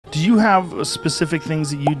Do you have specific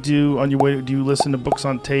things that you do on your way? Do you listen to books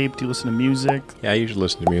on tape? Do you listen to music? Yeah, I usually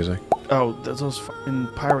listen to music. Oh, that's those fucking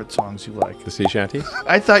pirate songs you like. The sea shanties?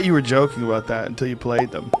 I thought you were joking about that until you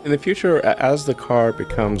played them. In the future, as the car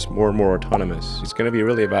becomes more and more autonomous, it's going to be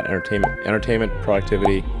really about entertainment. Entertainment,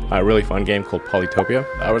 productivity, a really fun game called Polytopia.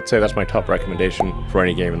 I would say that's my top recommendation for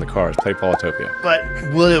any game in the car is play Polytopia. But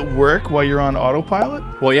will it work while you're on autopilot?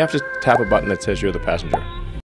 Well, you have to tap a button that says you're the passenger.